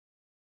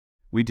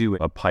We do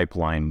a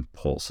pipeline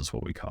pulse is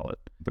what we call it,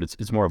 but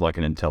it's more of like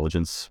an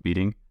intelligence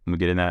meeting. When we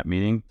get in that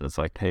meeting, it's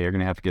like, hey, you're going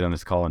to have to get on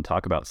this call and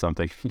talk about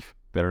something. You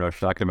better know what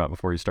you're talking about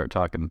before you start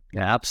talking.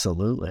 Yeah,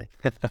 absolutely.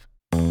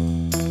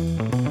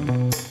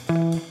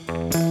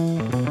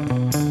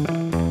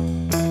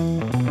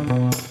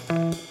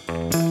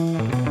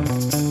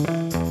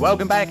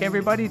 Welcome back,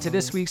 everybody, to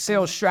this week's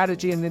Sales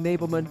Strategy and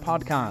Enablement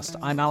Podcast.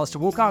 I'm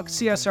Alistair Woolcock,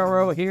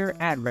 CSRO here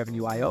at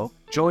Revenue.io.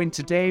 Joined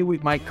today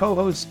with my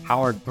co-host,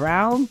 Howard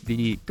Brown,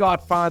 the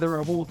godfather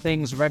of all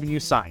things revenue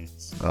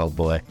science. Oh,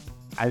 boy.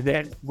 And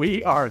then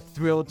we are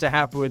thrilled to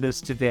have with us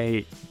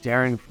today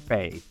Darren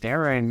Fay.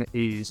 Darren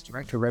is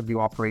Director of Revenue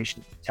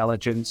Operations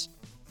Intelligence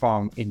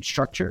from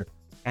Instructure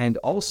and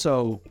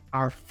also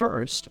our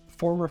first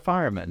former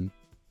fireman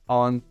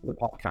on the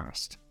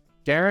podcast.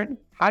 Darren,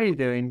 how are you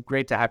doing?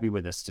 Great to have you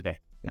with us today.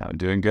 Yeah, I'm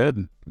doing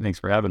good. Thanks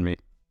for having me.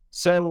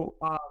 So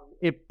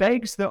it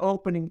begs the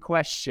opening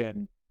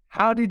question.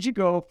 How did you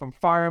go from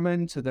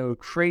fireman to the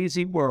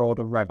crazy world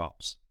of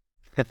RevOps?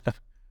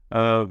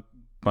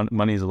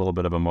 Money's a little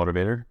bit of a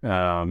motivator.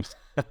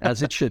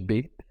 As it should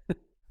be.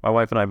 My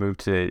wife and I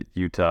moved to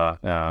Utah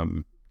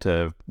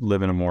to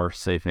live in a more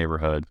safe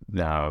neighborhood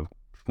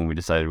when we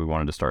decided we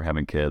wanted to start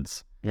having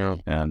kids. Yeah.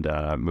 And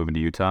moving to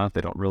Utah,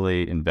 they don't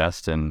really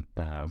invest in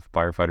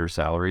firefighter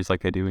salaries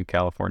like they do in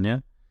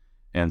California.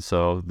 And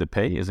so the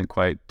pay isn't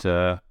quite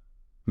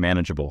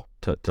manageable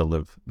to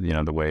live,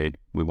 the way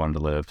we wanted to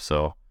live.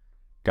 So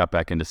got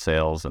back into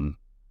sales and,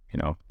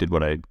 did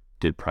what I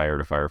did prior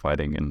to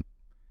firefighting. And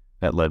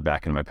that led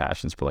back into my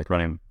passions for like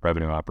running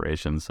revenue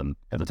operations. And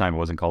at the time it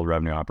wasn't called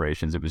revenue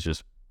operations. It was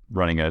just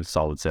running a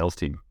solid sales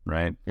team,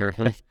 right?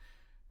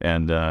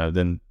 And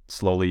then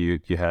slowly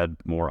you had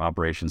more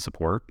operation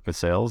support with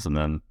sales, and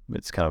then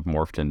it's kind of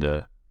morphed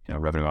into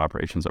revenue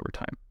operations over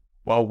time.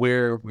 Well,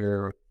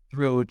 we're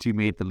thrilled you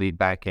made the lead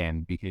back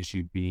end because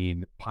you've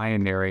been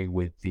pioneering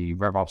with the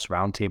RevOps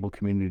Roundtable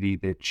community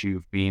that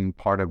you've been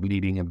part of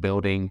leading and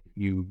building.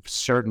 You've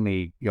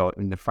certainly,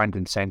 in the front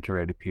and center,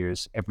 it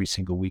appears, every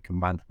single week and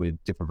month with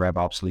different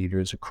RevOps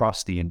leaders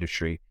across the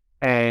industry.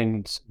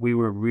 And we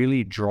were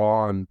really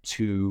drawn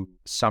to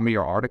some of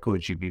your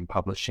articles you've been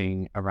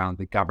publishing around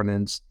the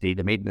governance,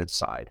 data maintenance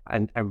side.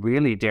 And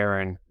really,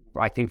 Darren,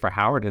 I think for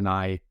Howard and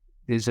I,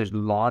 there's a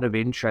lot of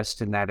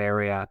interest in that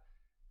area,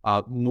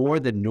 more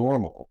than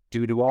normal,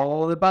 due to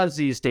all the buzz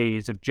these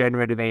days of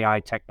generative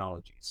AI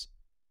technologies.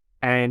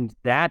 And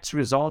that's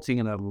resulting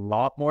in a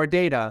lot more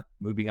data,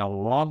 moving a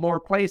lot more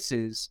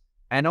places,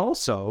 and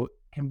also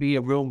can be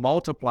a real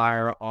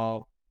multiplier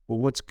of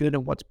what's good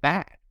and what's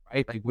bad.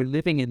 Right? Like we're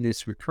living in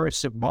this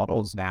recursive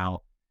models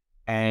now,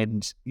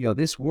 and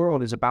this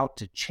world is about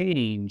to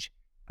change.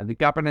 And the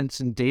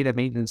governance and data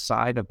maintenance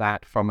side of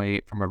that, from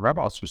a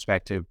RevOps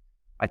perspective,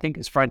 I think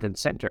is front and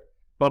center.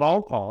 But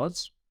I'll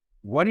pause.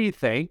 What do you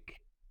think?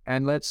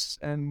 And let's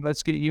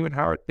get you and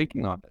Howard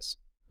thinking on this.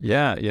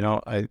 Yeah,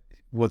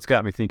 what's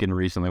got me thinking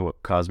recently,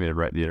 what caused me to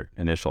write the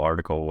initial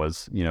article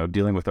was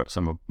dealing with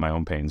some of my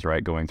own pains,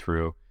 right? Going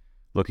through,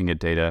 looking at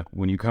data.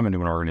 When you come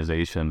into an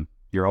organization,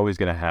 you're always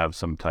going to have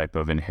some type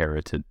of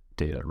inherited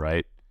data,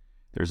 right?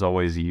 There's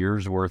always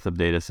years worth of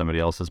data somebody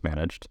else has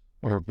managed,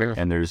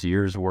 and there's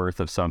years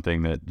worth of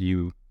something that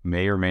you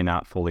may or may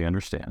not fully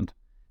understand.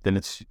 Then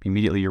it's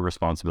immediately your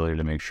responsibility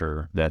to make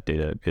sure that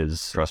data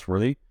is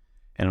trustworthy.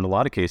 And in a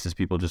lot of cases,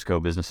 people just go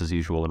business as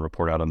usual and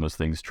report out on those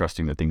things,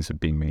 trusting that things are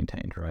being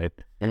maintained, right?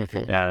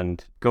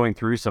 And going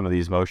through some of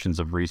these motions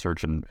of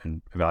research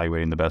and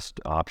evaluating the best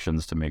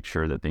options to make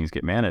sure that things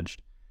get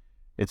managed,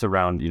 it's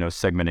around,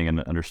 segmenting and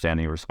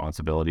understanding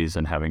responsibilities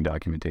and having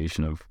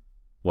documentation of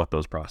what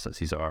those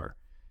processes are.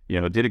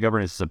 Data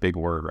governance is a big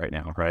word right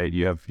now, right?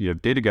 You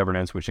have data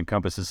governance, which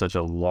encompasses such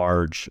a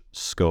large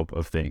scope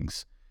of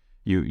things.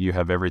 You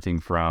have everything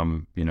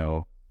from,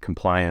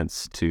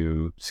 compliance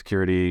to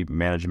security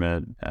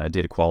management,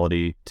 data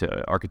quality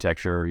to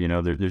architecture.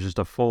 There's just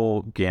a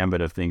full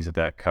gambit of things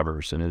that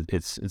covers, and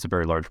it's a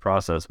very large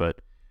process. But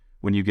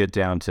when you get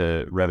down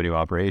to revenue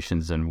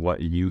operations and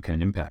what you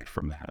can impact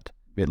from that,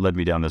 it led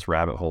me down this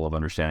rabbit hole of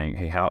understanding,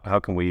 hey, how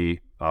can we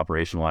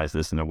operationalize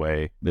this in a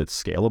way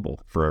that's scalable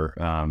for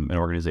an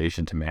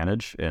organization to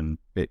manage, and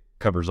it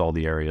covers all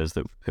the areas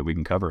that we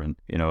can cover. And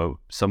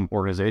some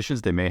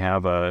organizations, they may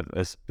have a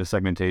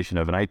segmentation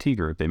of an IT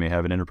group, they may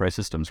have an enterprise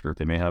systems group,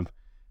 they may have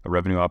a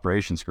revenue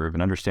operations group,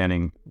 and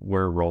understanding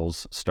where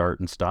roles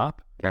start and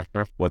stop,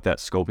 what that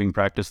scoping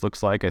practice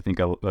looks like. I think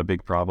a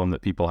big problem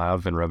that people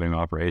have in revenue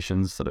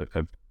operations that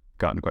I've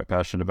gotten quite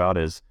passionate about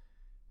is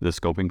the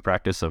scoping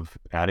practice of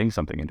adding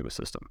something into a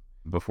system.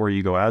 Before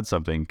you go add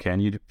something, can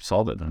you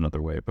solve it in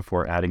another way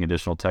before adding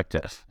additional tech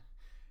debt?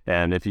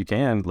 And if you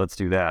can, let's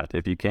do that.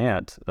 If you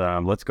can't,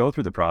 let's go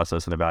through the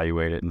process and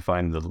evaluate it and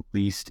find the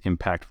least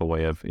impactful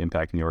way of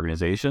impacting the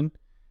organization,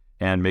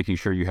 and making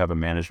sure you have a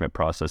management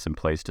process in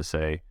place to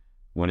say,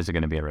 when is it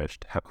going to be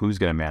enriched? Who's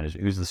going to manage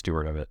it? Who's the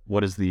steward of it?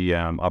 What is the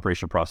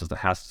operational process that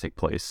has to take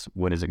place?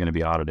 When is it going to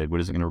be audited?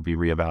 When is it going to be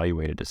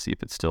reevaluated to see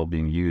if it's still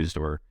being used,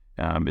 or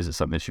is it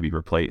something that should be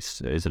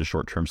replaced? Is it a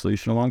short-term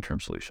solution, a long-term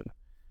solution?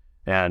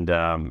 And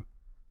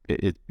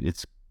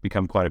it's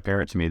become quite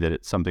apparent to me that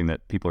it's something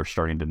that people are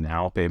starting to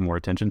now pay more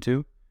attention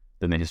to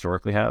than they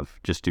historically have,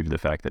 just due to the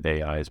fact that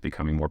AI is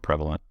becoming more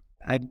prevalent.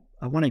 I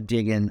want to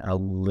dig in a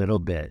little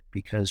bit,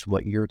 because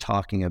what you're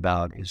talking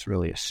about is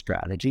really a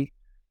strategy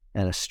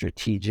and a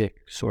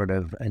strategic sort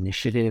of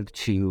initiative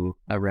to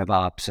a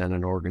RevOps and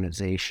an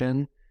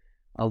organization.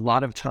 A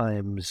lot of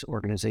times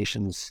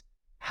organizations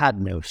had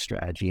no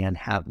strategy and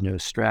have no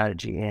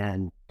strategy.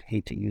 And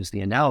hate to use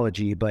the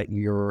analogy, but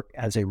you're,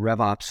 as a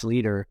RevOps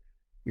leader,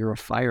 you're a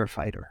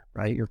firefighter,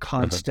 right? You're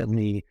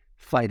constantly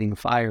fighting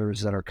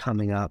fires that are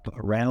coming up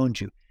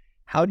around you.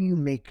 How do you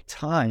make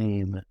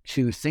time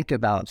to think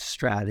about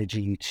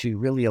strategy to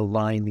really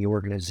align the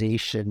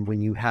organization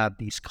when you have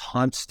these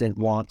constant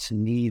wants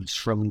and needs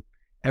from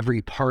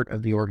every part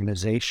of the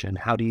organization?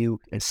 How do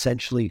you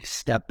essentially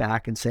step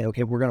back and say,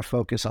 okay, we're going to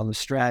focus on the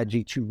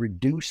strategy to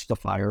reduce the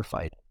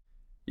firefighting?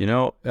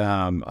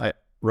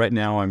 Right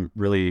now I'm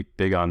really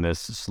big on this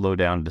slow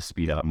down to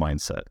speed up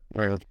mindset.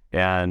 Right.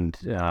 And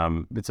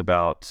it's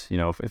about,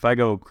 if I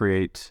go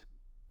create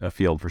a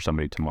field for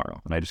somebody tomorrow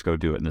and I just go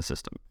do it in the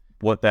system,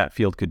 what that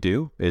field could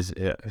do is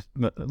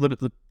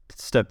let's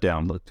step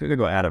down. Let's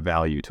go add a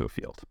value to a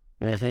field.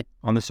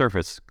 On the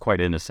surface, quite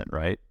innocent,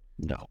 right?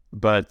 No.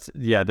 But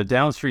yeah, the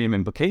downstream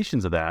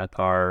implications of that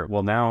are,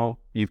 well, now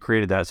you've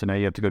created that, so now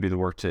you have to go do the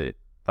work to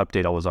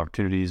update all those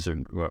opportunities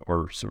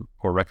or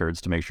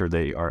records to make sure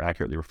they are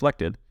accurately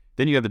reflected.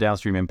 Then you have the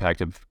downstream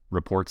impact of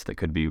reports that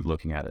could be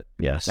looking at it.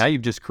 Yes. Now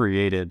you've just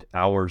created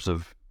hours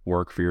of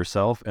work for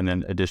yourself and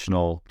then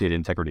additional data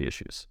integrity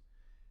issues.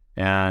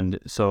 And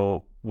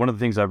so one of the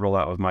things I've rolled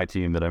out with my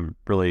team that I'm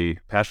really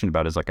passionate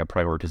about is like a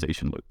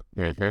prioritization loop.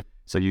 Mm-hmm.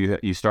 So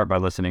you start by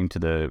listening to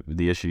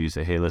the issue. You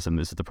say, hey, listen,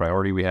 this is the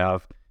priority we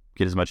have.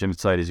 Get as much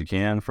insight as you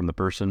can from the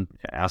person.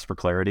 Ask for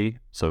clarity.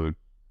 So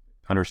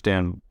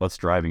understand what's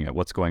driving it,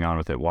 what's going on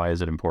with it, why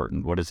is it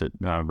important, what is it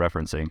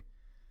referencing?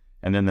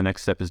 And then the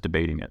next step is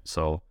debating it.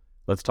 So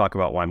let's talk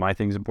about why my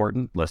thing's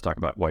important. Let's talk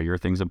about why your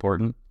thing's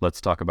important.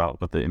 Let's talk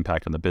about what the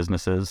impact on the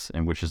business is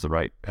and which is the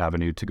right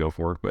avenue to go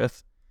forward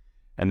with.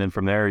 And then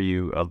from there,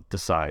 you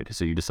decide.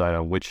 So you decide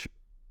on which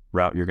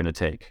route you're going to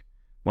take.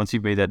 Once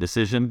you've made that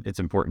decision, it's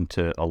important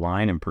to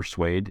align and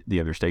persuade the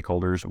other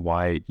stakeholders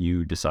why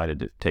you decided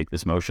to take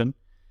this motion.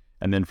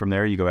 And then from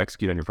there, you go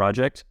execute on your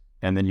project.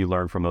 And then you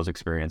learn from those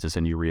experiences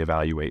and you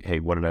reevaluate, hey,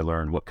 what did I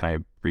learn? What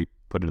can I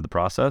put into the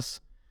process?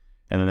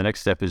 And then the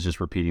next step is just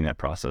repeating that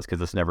process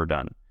because it's never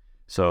done.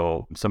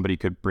 So somebody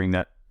could bring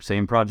that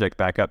same project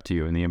back up to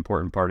you. And the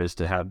important part is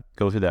to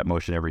go through that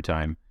motion every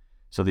time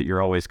so that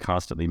you're always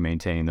constantly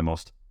maintaining the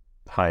most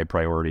high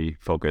priority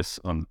focus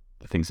on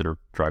the things that are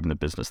driving the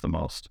business the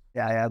most.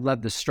 Yeah, I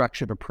love the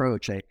structured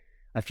approach.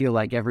 I feel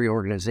like every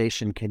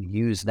organization can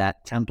use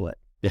that template.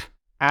 Yeah,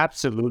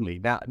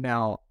 absolutely.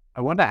 Now I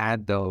want to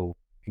add though,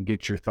 and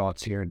get your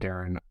thoughts here,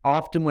 Darren.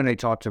 Often when I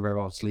talk to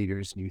RevOps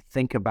leaders and you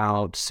think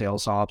about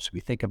sales ops, we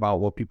think about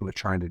what people are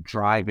trying to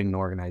drive in an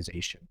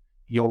organization.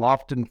 You'll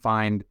often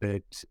find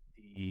that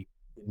the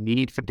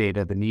need for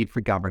data, the need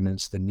for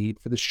governance, the need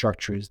for the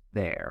structure is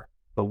there.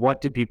 But what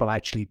do people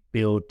actually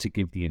build to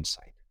give the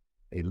insight?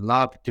 They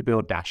love to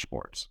build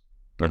dashboards.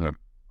 Mm-hmm.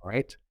 All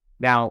right.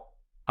 Now,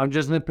 I'm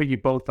just going to put you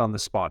both on the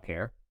spot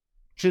here.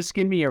 Just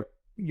give me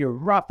your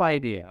rough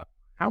idea.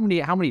 How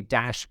many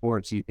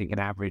dashboards do you think an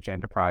average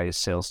enterprise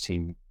sales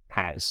team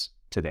has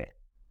today?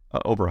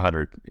 Over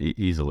 100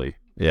 easily.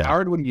 Yeah.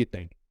 Howard, what do you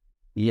think?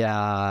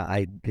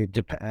 Yeah,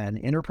 an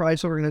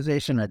enterprise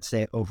organization, I'd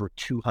say over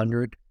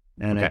 200.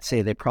 And Okay. I'd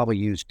say they probably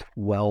use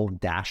 12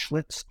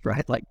 dashlets,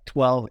 right? Like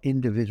 12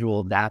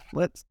 individual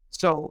dashlets.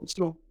 So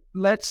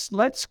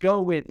let's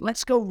go with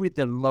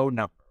the low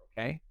number,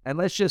 okay? And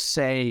let's just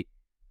say,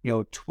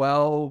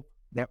 12.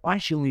 They're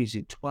actually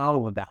using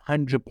 12 of the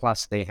 100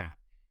 plus they have.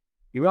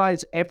 You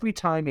realize every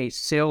time a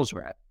sales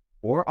rep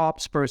or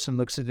ops person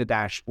looks at the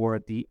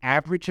dashboard, the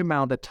average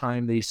amount of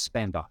time they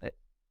spend on it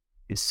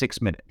is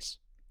 6 minutes.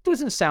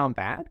 Doesn't sound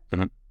bad,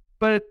 Mm-hmm.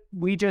 but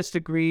we just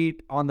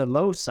agreed on the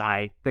low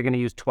side, they're going to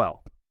use 12.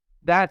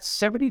 That's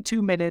 72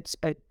 minutes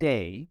a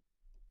day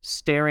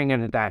staring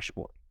at a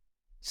dashboard.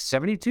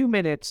 72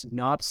 minutes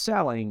not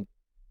selling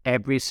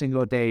every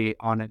single day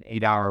on an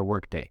 8-hour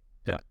workday.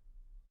 Yeah.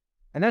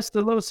 And that's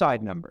the low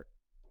side number.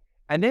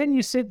 And then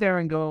you sit there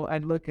and go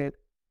and look at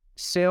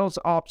sales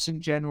ops in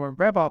general and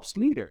RevOps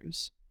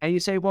leaders, and you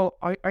say, well,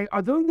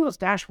 are those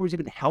dashboards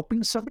even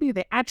helping somebody? Are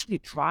they actually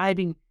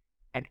driving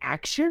an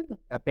action,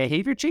 a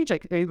behavior change?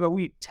 Like, are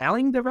we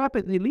telling the rep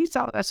at least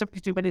out that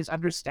 72 minutes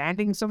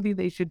understanding something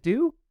they should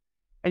do?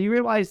 And you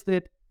realize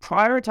that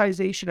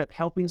prioritization of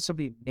helping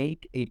somebody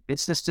make a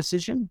business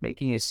decision,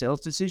 making a sales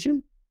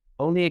decision,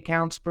 only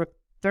accounts for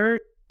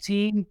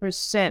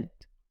 13%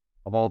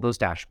 of all those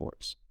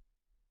dashboards.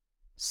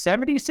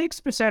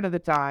 76% of the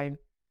time,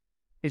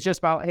 it's just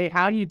about, hey,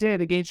 how you did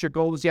against your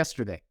goals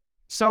yesterday.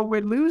 So we're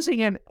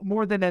losing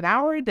more than an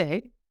hour a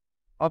day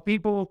of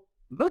people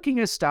looking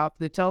at stuff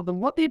that tell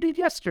them what they did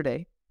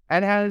yesterday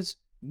and has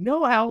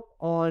no help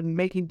on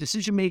making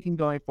decision-making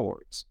going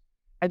forwards.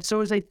 And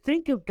so as I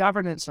think of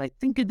governance, and I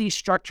think of these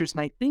structures,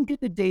 and I think of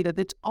the data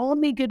that's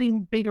only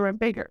getting bigger and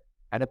bigger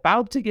and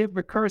about to get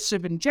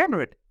recursive and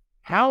generative,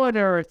 how on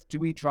earth do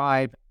we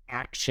drive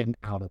action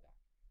out of that?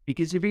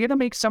 Because if you're going to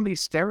make somebody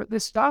stare at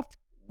this stuff,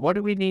 what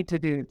do we need to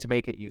do to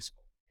make it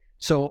useful?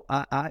 So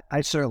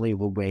I certainly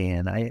will weigh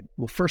in.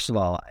 Well, first of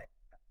all,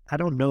 I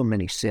don't know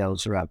many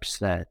sales reps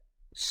that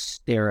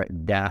stare at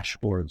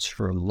dashboards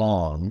for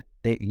long.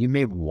 You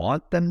may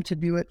want them to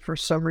do it for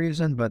some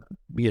reason, but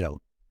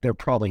they're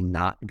probably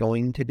not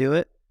going to do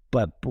it.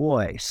 But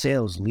boy,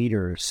 sales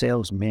leaders,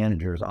 sales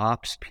managers,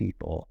 ops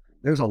people,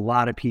 there's a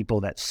lot of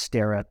people that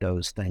stare at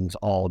those things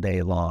all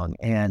day long.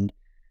 And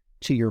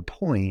to your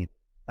point,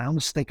 I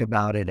almost think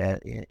about it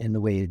in the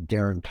way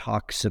Darren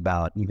talks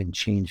about even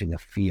changing a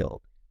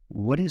field.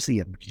 What is the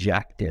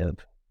objective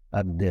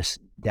of this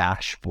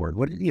dashboard?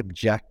 What is the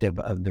objective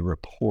of the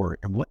report?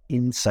 And what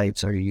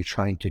insights are you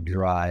trying to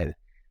drive?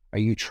 Are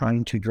you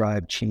trying to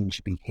drive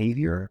change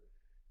behavior?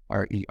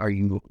 Are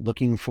you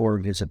looking for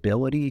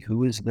visibility?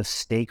 Who is the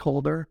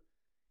stakeholder?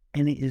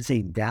 And is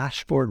a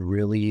dashboard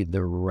really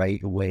the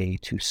right way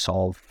to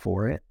solve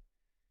for it?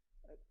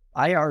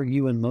 I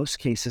argue in most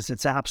cases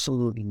it's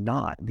absolutely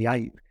not.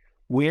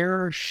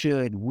 Where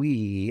should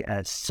we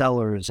as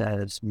sellers,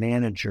 as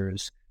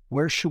managers,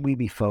 where should we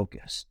be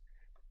focused?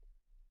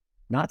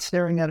 Not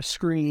staring at a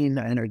screen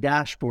and a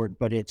dashboard,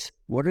 but it's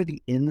what are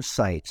the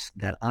insights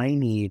that I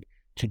need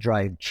to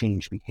drive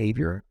change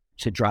behavior,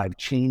 to drive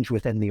change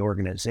within the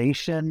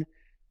organization,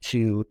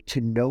 to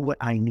know what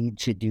I need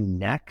to do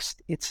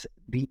next. It's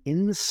the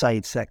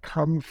insights that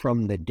come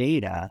from the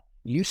data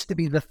used to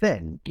be the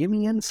thing. Give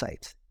me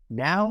insights.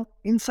 Now,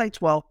 insights,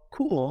 well,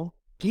 cool.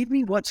 Give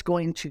me what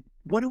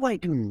do I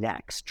do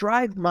next?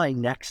 Drive my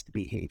next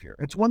behavior.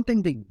 It's one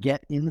thing to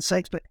get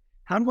insights, but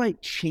how do I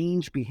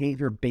change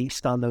behavior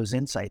based on those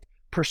insights?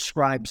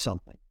 Prescribe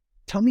something.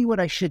 Tell me what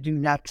I should do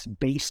next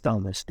based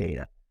on this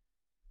data.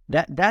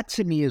 That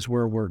to me is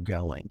where we're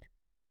going.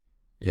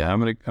 Yeah, I'm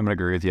gonna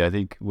agree with you. I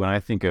think when I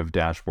think of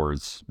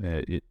dashboards,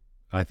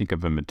 I think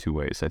of them in two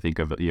ways. I think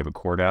of you have a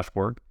core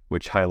dashboard,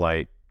 which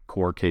highlight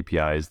core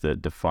KPIs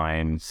that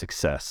define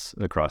success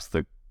across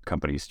the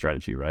company's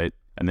strategy, right?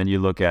 And then you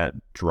look at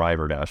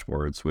driver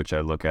dashboards, which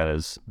I look at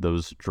as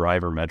those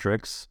driver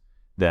metrics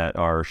that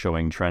are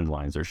showing trend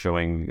lines, or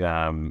showing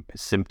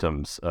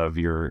symptoms of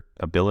your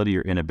ability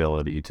or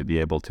inability to be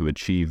able to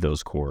achieve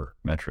those core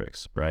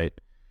metrics, right?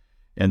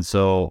 And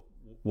so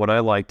what I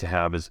like to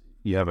have is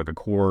you have like a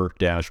core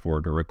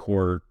dashboard or a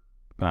core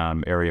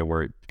area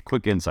where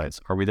quick insights,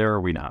 are we there or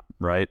are we not,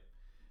 right?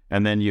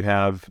 And then you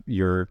have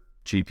your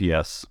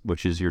GPS,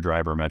 which is your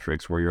driver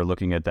metrics, where you're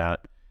looking at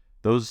that.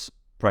 Those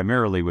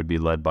primarily would be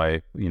led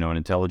by, an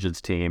intelligence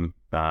team.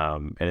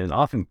 And in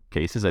often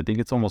cases, I think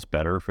it's almost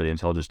better for the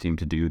intelligence team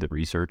to do the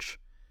research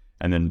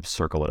and then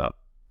circle it up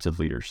to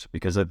the leaders,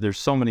 because there's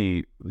so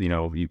many,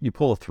 you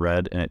pull a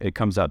thread and it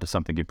comes out to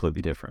something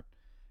completely different.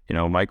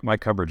 My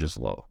coverage is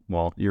low.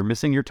 Well, you're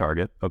missing your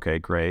target. Okay,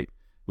 great.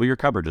 Well, your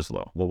coverage is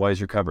low. Well, why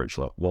is your coverage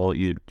low? Well,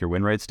 your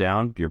win rate's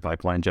down. Your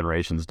pipeline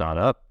generation's not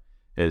up.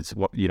 It's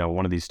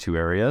one of these two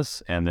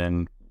areas. And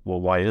then, well,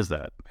 why is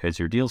that? Is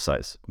your deal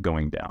size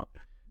going down?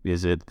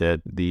 Is it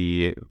that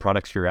the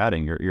products you're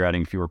adding, you're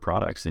adding fewer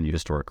products than you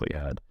historically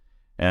had?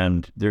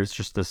 And there's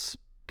just this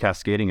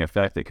cascading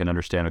effect that can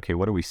understand, okay,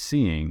 what are we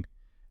seeing?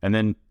 And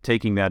then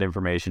taking that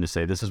information to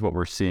say, this is what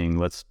we're seeing.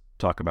 Let's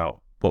talk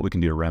about what we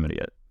can do to remedy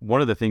it.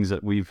 One of the things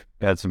that we've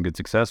had some good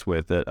success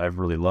with that I've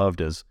really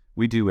loved is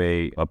we do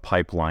a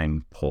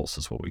pipeline pulse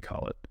is what we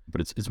call it.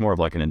 But it's more of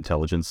like an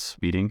intelligence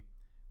meeting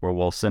where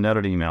we'll send out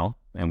an email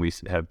and we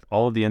have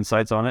all of the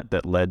insights on it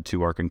that led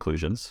to our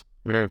conclusions.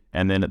 Yeah.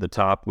 And then at the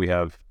top, we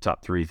have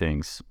top 3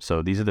 things.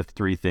 So these are the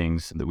 3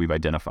 things that we've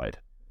identified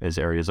as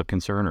areas of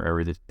concern or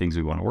areas of things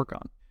we want to work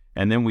on.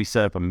 And then we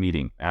set up a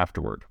meeting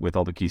afterward with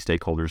all the key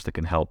stakeholders that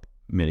can help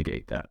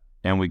mitigate that.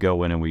 And we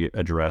go in and we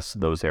address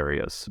those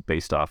areas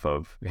based off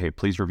of, hey,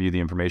 please review the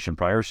information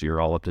prior so you're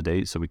all up to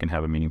date so we can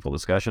have a meaningful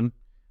discussion.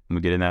 When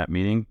we get in that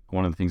meeting,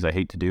 one of the things I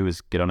hate to do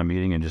is get on a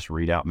meeting and just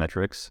read out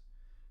metrics.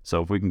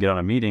 So if we can get on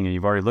a meeting and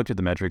you've already looked at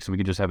the metrics and we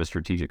can just have a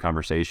strategic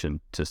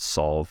conversation to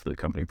solve the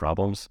company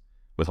problems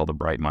with all the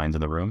bright minds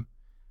in the room,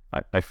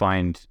 I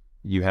find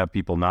you have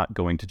people not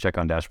going to check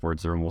on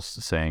dashboards. They're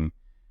almost saying,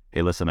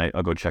 hey, listen,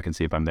 I'll go check and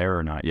see if I'm there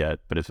or not yet.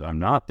 But if I'm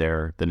not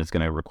there, then it's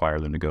going to require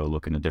them to go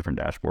look in a different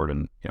dashboard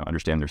and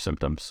understand their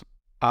symptoms.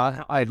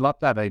 I love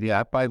that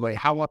idea. By the way,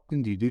 how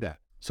often do you do that?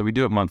 So we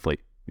do it monthly.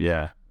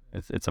 Yeah,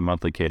 it's a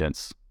monthly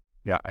cadence.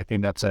 Yeah, I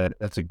think that's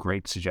a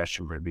great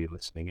suggestion for everybody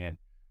listening in.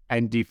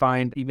 And do you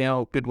find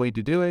email a good way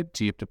to do it?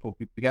 Do you have to pull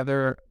people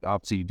together?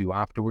 Obviously, you do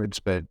afterwards,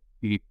 but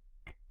you get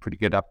pretty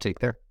good uptake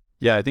there.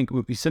 Yeah, I think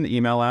we send the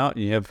email out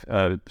and you have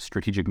a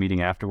strategic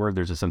meeting afterward.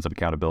 There's a sense of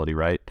accountability,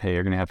 right? Hey,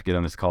 you're going to have to get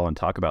on this call and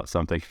talk about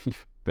something. You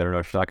better know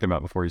what you're talking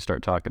about before you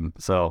start talking.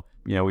 So,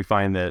 we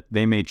find that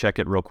they may check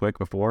it real quick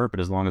before, but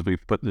as long as we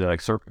put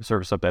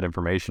surface up that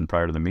information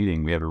prior to the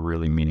meeting, we have a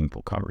really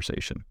meaningful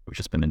conversation, which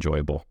has been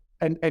enjoyable.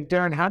 And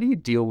Darren, how do you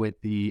deal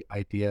with the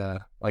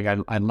idea, like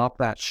I love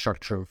that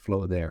structure of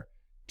flow there.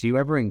 do you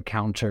ever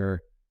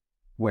encounter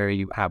where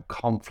you have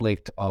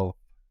conflict of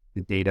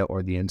the data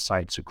or the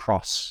insights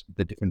across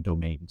the different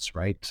domains,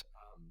 right?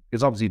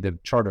 Because obviously the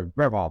charter of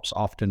RevOps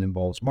often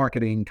involves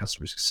marketing,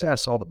 customer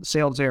success, all of the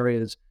sales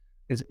areas.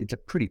 It's a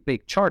pretty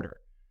big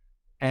charter.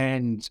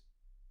 And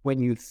when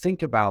you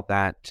think about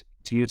that,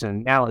 to use an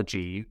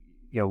analogy,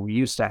 we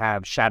used to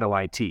have shadow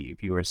IT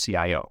if you were a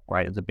CIO,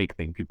 right? It's a big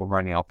thing, people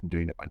running off and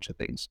doing a bunch of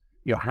things.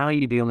 How are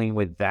you dealing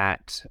with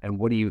that? And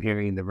what are you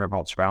hearing in the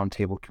RevOps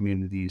roundtable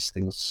communities,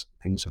 things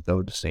of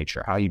those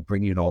nature? How are you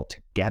bringing it all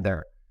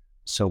together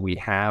so we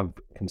have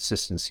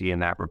consistency in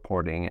that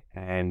reporting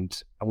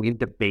and we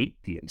debate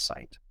the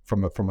insight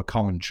from a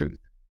common truth?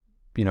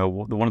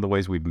 One of the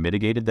ways we've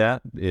mitigated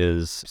that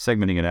is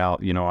segmenting it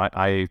out.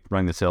 I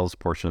run the sales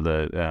portion of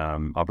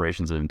the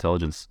operations and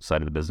intelligence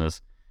side of the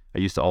business. I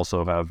used to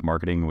also have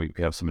marketing. We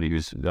have somebody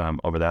who's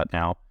over that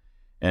now.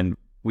 And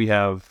we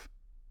have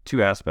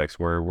two aspects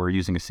where we're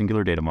using a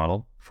singular data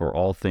model for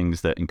all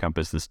things that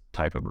encompass this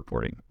type of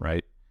reporting,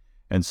 right?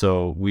 And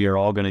so we are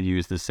all going to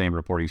use the same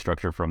reporting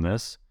structure from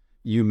this.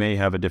 You may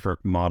have a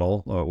different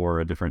model or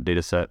a different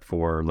data set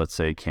for, let's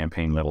say,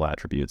 campaign level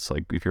attributes.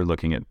 Like if you're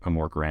looking at a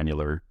more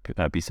granular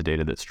piece of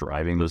data that's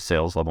driving those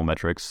sales level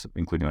metrics,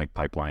 including like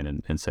pipeline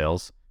and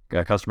sales.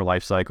 Customer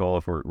life cycle,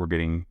 if we're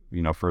getting,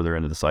 further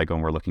into the cycle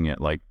and we're looking at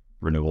like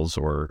renewals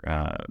or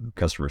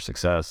customer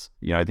success,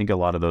 I think a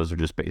lot of those are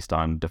just based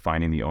on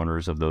defining the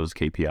owners of those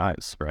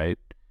KPIs, right?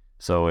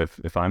 So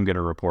if I'm going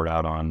to report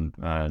out on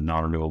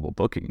non-renewable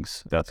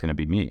bookings, that's going to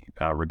be me,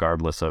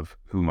 regardless of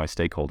who my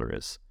stakeholder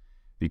is,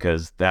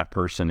 because that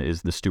person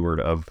is the steward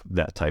of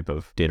that type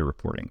of data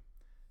reporting.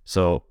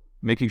 So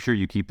making sure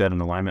you keep that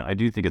in alignment. I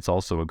do think it's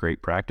also a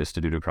great practice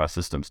to do it across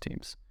systems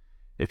teams.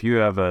 If you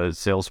have a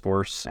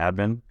Salesforce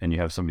admin and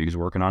you have somebody who's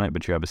working on it,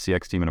 but you have a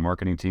CX team and a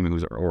marketing team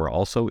who's or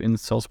also in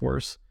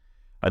Salesforce,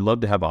 I'd love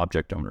to have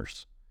object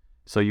owners.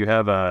 So you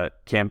have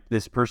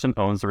this person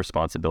owns the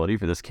responsibility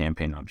for this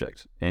campaign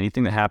object.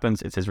 Anything that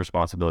happens, it's his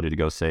responsibility to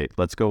go say,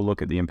 let's go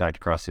look at the impact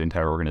across the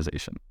entire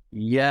organization.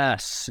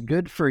 Yes,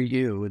 good for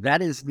you.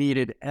 That is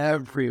needed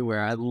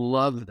everywhere. I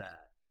love that.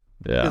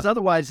 Yeah. Because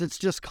otherwise it's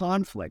just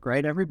conflict,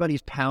 right?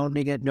 Everybody's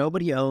pounding it.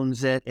 Nobody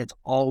owns it. There's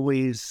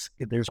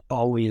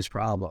always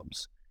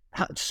problems.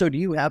 So do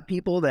you have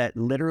people that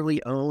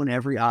literally own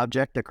every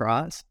object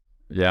across?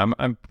 Yeah,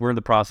 we're in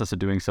the process of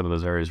doing some of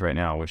those areas right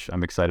now, which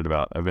I'm excited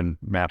about. I've been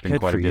mapping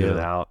quite a bit of it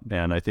out.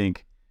 And I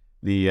think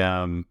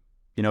the,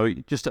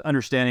 just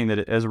understanding that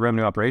as a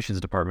revenue operations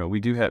department,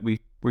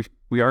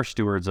 we are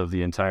stewards of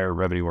the entire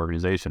revenue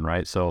organization,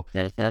 right? So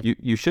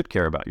you should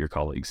care about your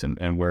colleagues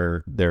and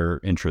where their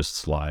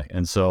interests lie.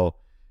 And so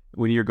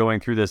when you're going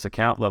through this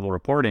account level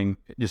reporting,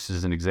 just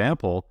as an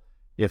example,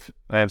 if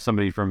I have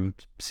somebody from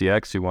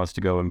CX who wants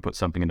to go and put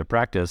something into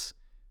practice,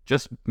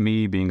 just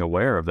me being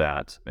aware of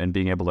that and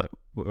being able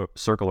to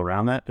circle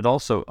around that, it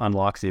also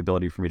unlocks the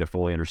ability for me to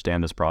fully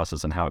understand this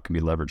process and how it can be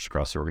leveraged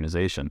across the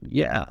organization.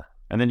 Yeah.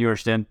 And then you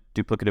understand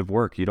duplicative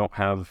work. You don't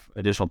have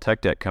additional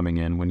tech debt coming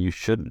in when you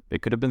shouldn't.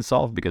 It could have been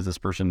solved because this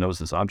person knows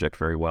this object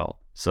very well.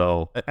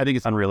 So I think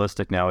it's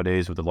unrealistic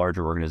nowadays with a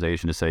larger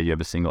organization to say you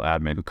have a single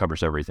admin who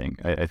covers everything.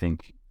 I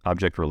think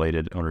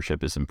object-related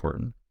ownership is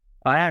important.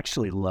 I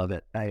actually love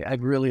it. I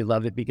really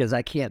love it because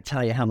I can't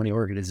tell you how many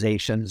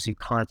organizations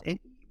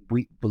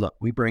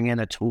we bring in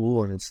a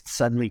tool and it's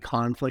suddenly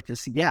conflict.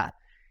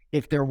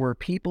 If there were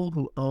people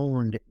who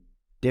owned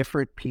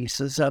different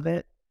pieces of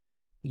it,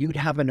 you'd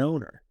have an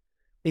owner.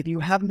 If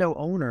you have no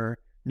owner,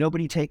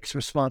 nobody takes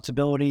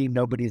responsibility,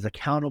 nobody's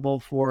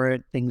accountable for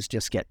it, things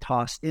just get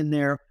tossed in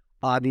there.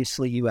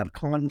 Obviously, you have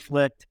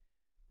conflict.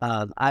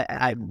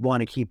 I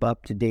want to keep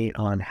up to date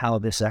on how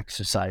this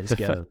exercise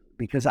goes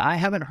because I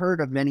haven't heard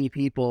of many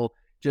people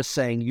just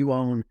saying you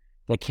own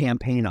the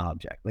campaign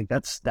object. Like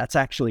that's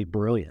actually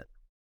brilliant.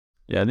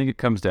 Yeah, I think it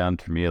comes down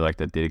to me like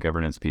that data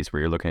governance piece where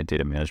you're looking at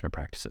data management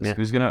practices. Yeah.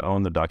 Who's going to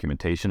own the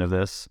documentation of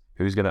this?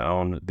 Who's going to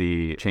own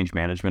the change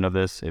management of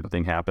this if a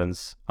thing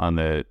happens on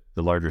the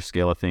larger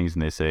scale of things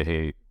and they say,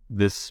 hey,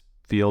 this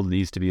field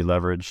needs to be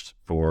leveraged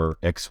for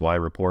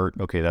XY report.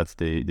 Okay, that's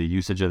the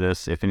usage of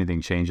this. If anything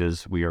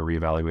changes, we are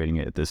reevaluating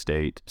it at this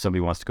date.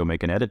 Somebody wants to go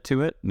make an edit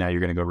to it. Now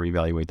you're going to go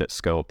reevaluate that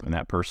scope and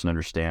that person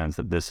understands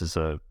that this is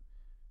an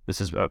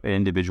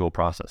individual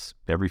process.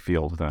 Every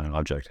field within an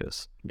object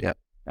is. Yep.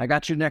 I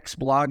got your next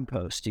blog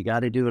post. You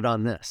got to do it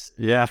on this.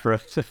 Yeah.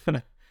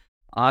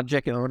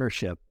 Object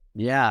ownership.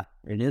 Yeah,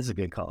 it is a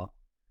good call.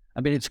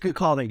 I mean, it's a good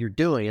call that you're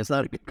doing. It's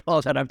not a good call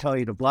that I'm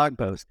telling you to blog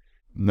post.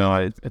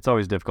 No, it's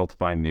always difficult to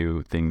find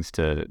new things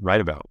to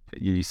write about.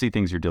 You see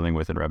things you're dealing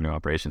with in revenue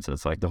operations. And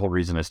it's like the whole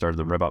reason I started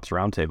the RevOps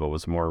Roundtable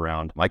was more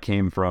around, I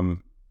came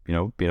from,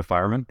 being a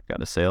fireman, got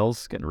into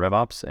sales, getting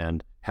RevOps,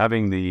 and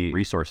having the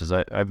resources.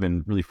 I've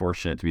been really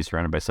fortunate to be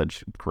surrounded by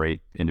such great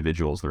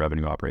individuals, the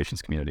revenue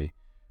operations community.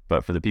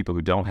 But for the people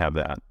who don't have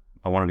that,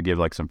 I wanted to give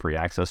like some free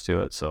access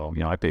to it. So,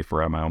 I pay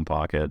for it out of my own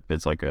pocket.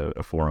 It's like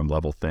a forum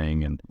level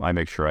thing. And I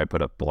make sure I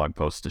put up blog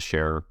posts to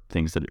share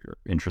things that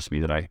interest me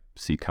that I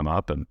see come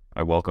up. And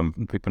I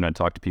welcome people when I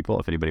talk to people.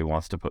 If anybody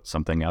wants to put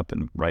something up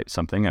and write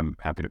something, I'm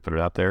happy to put it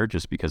out there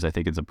just because I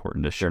think it's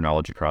important to share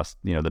knowledge across,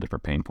 the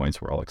different pain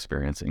points we're all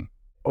experiencing.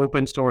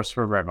 Open source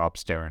for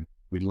RevOps, Darren.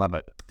 We love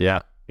it.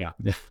 Yeah.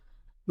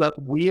 Look,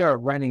 we are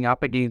running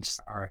up against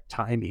our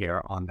time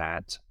here on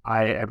that.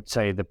 I would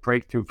say the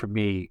breakthrough for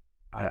me,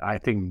 I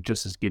think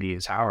just as giddy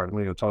as Howard,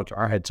 we will talk to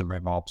our heads of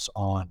RevOps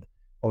on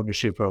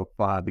ownership of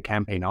the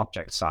campaign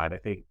object side.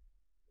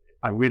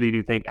 I really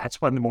do think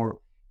that's one of the more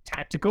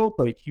tactical,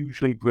 but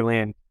hugely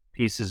brilliant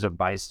pieces of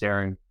advice,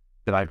 Darren,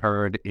 that I've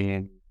heard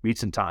in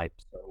recent times.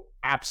 So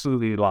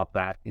absolutely love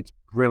that. It's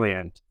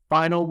brilliant.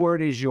 Final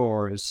word is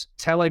yours.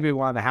 Tell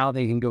everyone how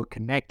they can go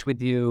connect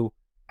with you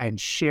and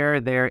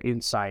share their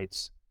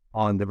insights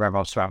on the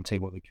RevOps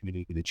Roundtable, the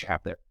community that you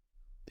have there.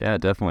 Yeah,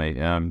 definitely.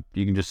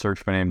 You can just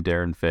search my name,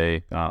 Darren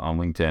Fay, on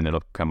LinkedIn.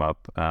 It'll come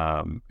up.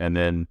 And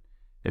then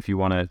if you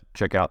want to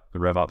check out the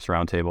RevOps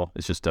Roundtable,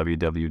 it's just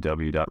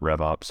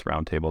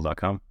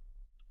www.revopsroundtable.com.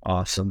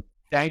 Awesome.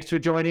 Thanks for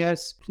joining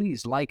us.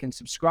 Please like and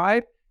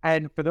subscribe.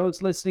 And for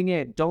those listening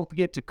in, don't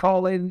forget to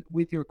call in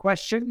with your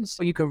questions.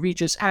 You can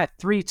reach us at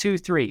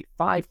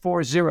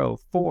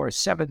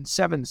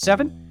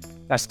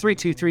 323-540-4777. That's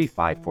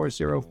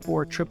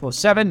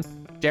 323-540-4777.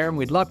 Darren,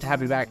 we'd love to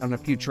have you back on a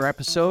future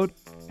episode,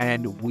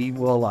 and we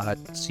will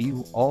see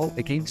you all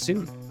again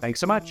soon. Thanks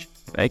so much.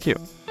 Thank you.